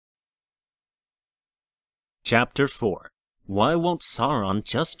Chapter 4. Why Won't Sauron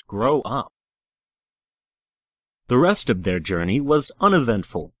Just Grow Up? The rest of their journey was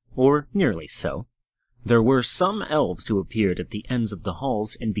uneventful, or nearly so. There were some elves who appeared at the ends of the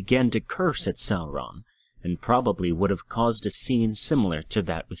halls and began to curse at Sauron, and probably would have caused a scene similar to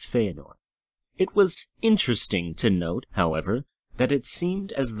that with Feanor. It was interesting to note, however, that it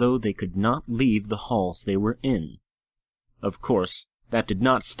seemed as though they could not leave the halls they were in. Of course, that did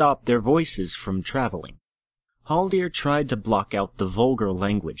not stop their voices from traveling. Haldir tried to block out the vulgar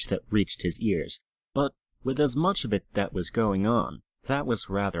language that reached his ears, but with as much of it that was going on, that was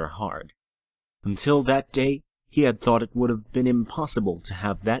rather hard. Until that day, he had thought it would have been impossible to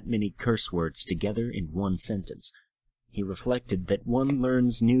have that many curse words together in one sentence. He reflected that one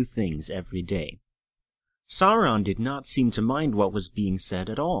learns new things every day. Sauron did not seem to mind what was being said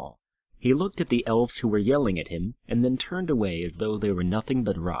at all. He looked at the elves who were yelling at him, and then turned away as though they were nothing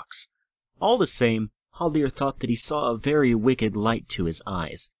but rocks. All the same, Haldir thought that he saw a very wicked light to his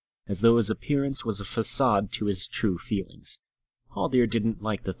eyes, as though his appearance was a facade to his true feelings. Haldir didn't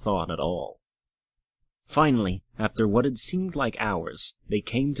like the thought at all. Finally, after what had seemed like hours, they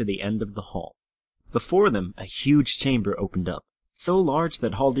came to the end of the hall. Before them, a huge chamber opened up, so large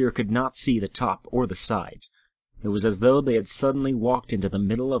that Haldir could not see the top or the sides. It was as though they had suddenly walked into the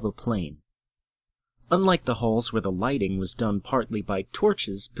middle of a plain. Unlike the halls where the lighting was done partly by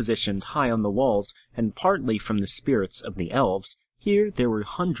torches positioned high on the walls and partly from the spirits of the elves, here there were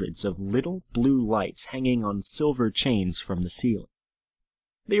hundreds of little blue lights hanging on silver chains from the ceiling.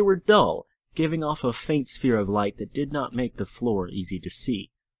 They were dull, giving off a faint sphere of light that did not make the floor easy to see.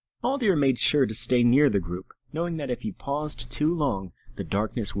 Haldir made sure to stay near the group, knowing that if he paused too long, the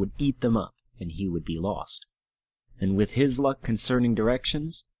darkness would eat them up, and he would be lost. And with his luck concerning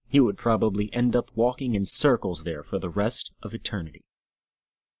directions, he would probably end up walking in circles there for the rest of eternity.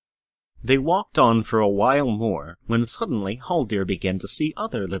 They walked on for a while more, when suddenly Haldir began to see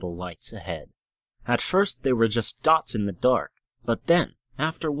other little lights ahead. At first they were just dots in the dark, but then,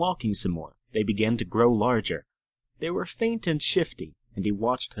 after walking some more, they began to grow larger. They were faint and shifty, and he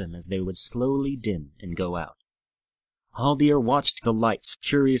watched them as they would slowly dim and go out. Haldir watched the lights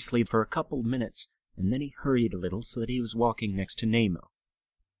curiously for a couple minutes, and then he hurried a little so that he was walking next to Namo.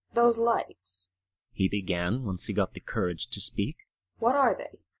 "Those lights," he began once he got the courage to speak. "What are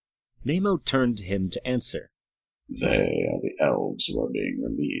they?" Namo turned to him to answer. "They are the elves who are being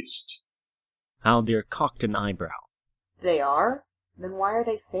released." Haldir cocked an eyebrow. "They are? Then why are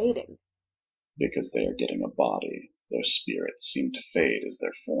they fading?" "Because they are getting a body. Their spirits seem to fade as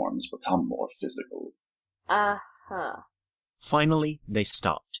their forms become more physical." Uh-huh. Finally, they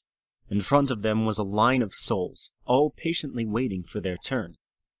stopped. In front of them was a line of souls, all patiently waiting for their turn.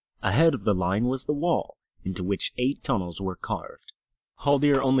 Ahead of the line was the wall, into which 8 tunnels were carved.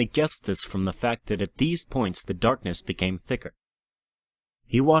 Haldir only guessed this from the fact that at these points the darkness became thicker.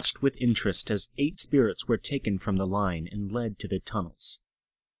 He watched with interest as 8 spirits were taken from the line and led to the tunnels.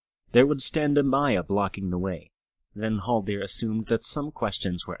 There would stand a Maian blocking the way. Then Haldir assumed that some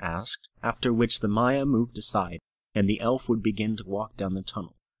questions were asked, after which the Maian moved aside, and the elf would begin to walk down the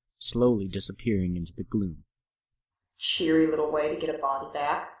tunnel, slowly disappearing into the gloom. "Cheery little way to get a body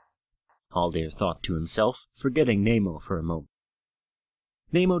back," Haldir thought to himself, forgetting Namo for a moment.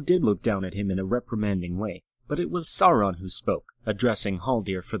 Namo did look down at him in a reprimanding way, but it was Sauron who spoke, addressing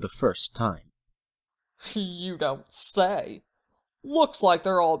Haldir for the first time. "You don't say. Looks like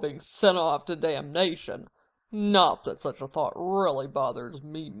they're all being sent off to damnation. Not that such a thought really bothers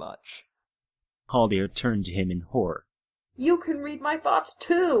me much." Haldir turned to him in horror. "You can read my thoughts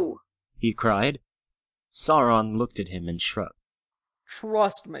too!" he cried. Sauron looked at him and shrugged.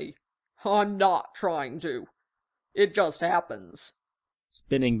 "Trust me, I'm not trying to. It just happens."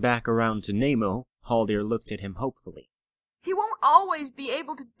 Spinning back around to Namo, Haldir looked at him hopefully. "He won't always be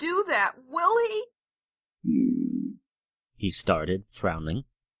able to do that, will he?" He started, frowning.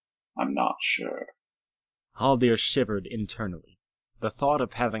 "I'm not sure." Haldir shivered internally. The thought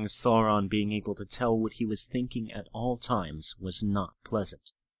of having Sauron being able to tell what he was thinking at all times was not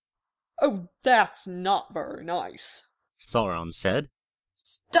pleasant. "Oh, that's not very nice," Sauron said.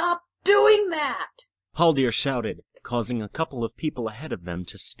 "Stop doing that!" Haldir shouted, causing a couple of people ahead of them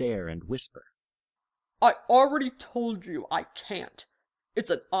to stare and whisper. "I already told you I can't. It's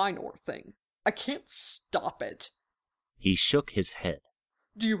an Ainur thing. I can't stop it." He shook his head.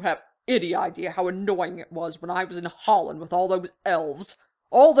 "Do you have any idea how annoying it was when I was in Holland with all those elves?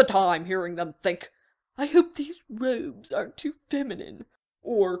 All the time hearing them think, 'I hope these robes aren't too feminine,'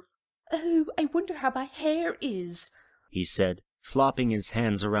 or 'Oh, I wonder how my hair is,'" he said, flopping his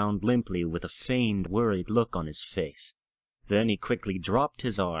hands around limply with a feigned, worried look on his face. Then he quickly dropped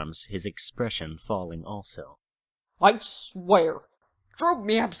his arms, his expression falling also. I swear, drove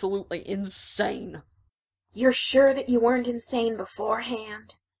me absolutely insane. You're sure that you weren't insane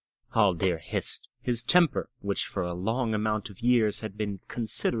beforehand? Haldir hissed, his temper, which for a long amount of years had been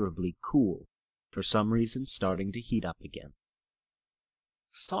considerably cool, for some reason starting to heat up again.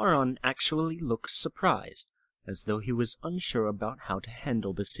 Sauron actually looked surprised, as though he was unsure about how to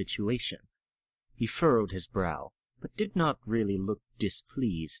handle the situation. He furrowed his brow, but did not really look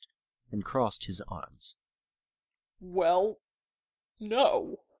displeased, and crossed his arms. Well,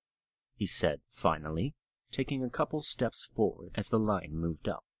 no, he said finally, taking a couple steps forward as the line moved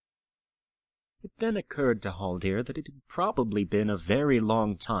up. It then occurred to Haldir that it had probably been a very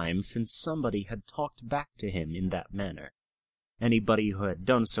long time since somebody had talked back to him in that manner. Anybody who had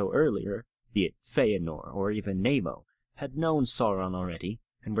done so earlier, be it Feanor or even Namo, had known Sauron already,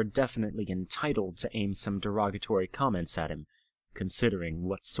 and were definitely entitled to aim some derogatory comments at him, considering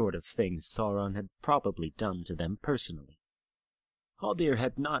what sort of things Sauron had probably done to them personally. Haldir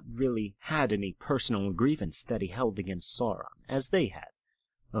had not really had any personal grievance that he held against Sauron, as they had.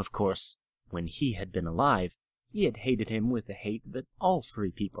 Of course, when he had been alive, he had hated him with a hate that all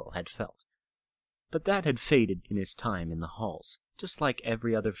free people had felt. But that had faded in his time in the halls, just like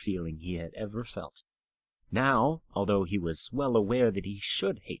every other feeling he had ever felt. Now, although he was well aware that he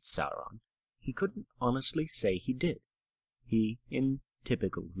should hate Sauron, he couldn't honestly say he did. He, in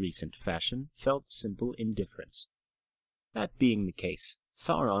typical recent fashion, felt simple indifference. That being the case,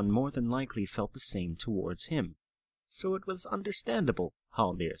 Sauron more than likely felt the same towards him. So it was understandable,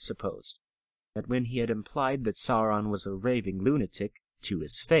 Haldir supposed, that when he had implied that Sauron was a raving lunatic to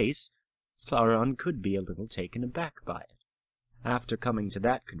his face, Sauron could be a little taken aback by it. After coming to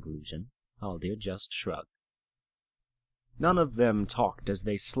that conclusion, Haldir just shrugged. None of them talked as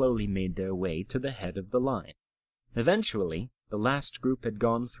they slowly made their way to the head of the line. Eventually, the last group had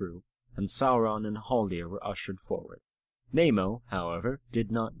gone through, and Sauron and Haldir were ushered forward. Namo, however,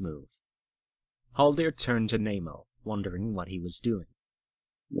 did not move. Haldir turned to Namo, wondering what he was doing.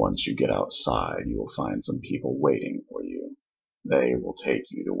 Once you get outside, you will find some people waiting for you. They will take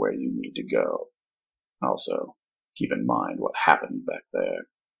you to where you need to go. Also, keep in mind what happened back there.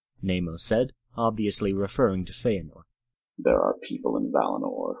 Namo said, obviously referring to Feanor. There are people in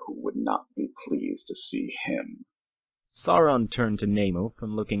Valinor who would not be pleased to see him. Sauron turned to Namo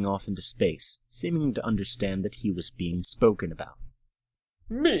from looking off into space, seeming to understand that he was being spoken about.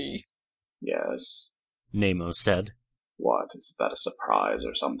 Me? Yes. Namo said. What, is that a surprise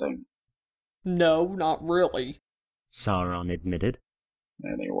or something? No, not really, Sauron admitted.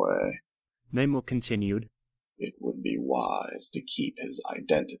 Anyway, Namo continued, it would be wise to keep his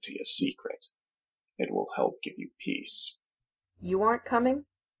identity a secret. It will help give you peace. You aren't coming?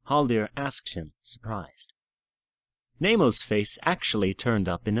 Haldir asked him, surprised. Nemo's face actually turned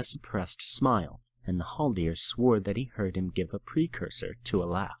up in a suppressed smile, and Haldir swore that he heard him give a precursor to a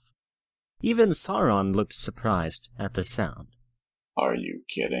laugh. Even Sauron looked surprised at the sound. Are you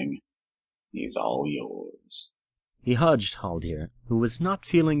kidding? He's all yours. He hugged Haldir, who was not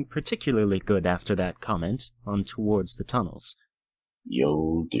feeling particularly good after that comment, on towards the tunnels.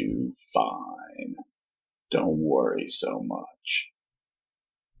 You'll do fine. Don't worry so much.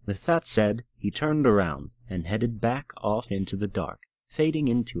 With that said, he turned around and headed back off into the dark, fading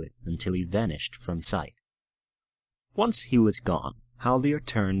into it until he vanished from sight. Once he was gone, Haldir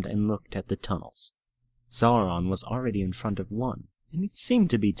turned and looked at the tunnels. Sauron was already in front of one, and it seemed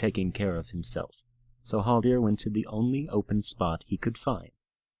to be taking care of himself, so Haldir went to the only open spot he could find.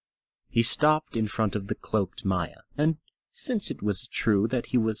 He stopped in front of the cloaked Maya, and, since it was true that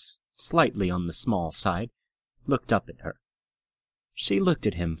he was slightly on the small side, looked up at her. She looked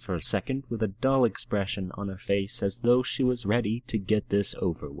at him for a second with a dull expression on her face as though she was ready to get this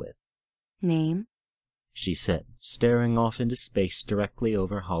over with. Name? She said, staring off into space directly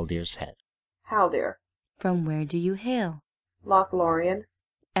over Haldir's head. Haldir. From where do you hail? Lothlorien.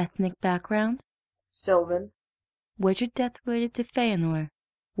 Ethnic background? Sylvan. Was your death related to Feanor?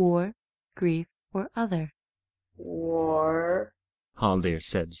 War, grief, or other? War. Haldir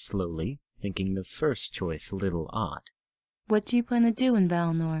said slowly, thinking the first choice a little odd. What do you plan to do in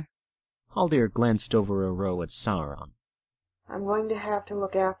Valinor? Haldir glanced over a row at Sauron. I'm going to have to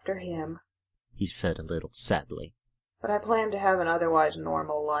look after him, he said a little sadly. but I plan to have an otherwise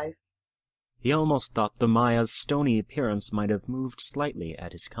normal life. He almost thought the Maya's stony appearance might have moved slightly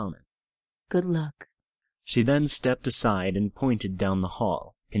at his comment. Good luck. She then stepped aside and pointed down the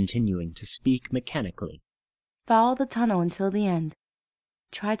hall, continuing to speak mechanically. Follow the tunnel until the end.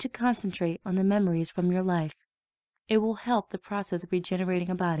 Try to concentrate on the memories from your life. It will help the process of regenerating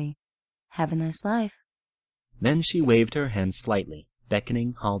a body. Have a nice life. Then she waved her hand slightly,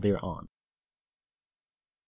 beckoning Haldir on.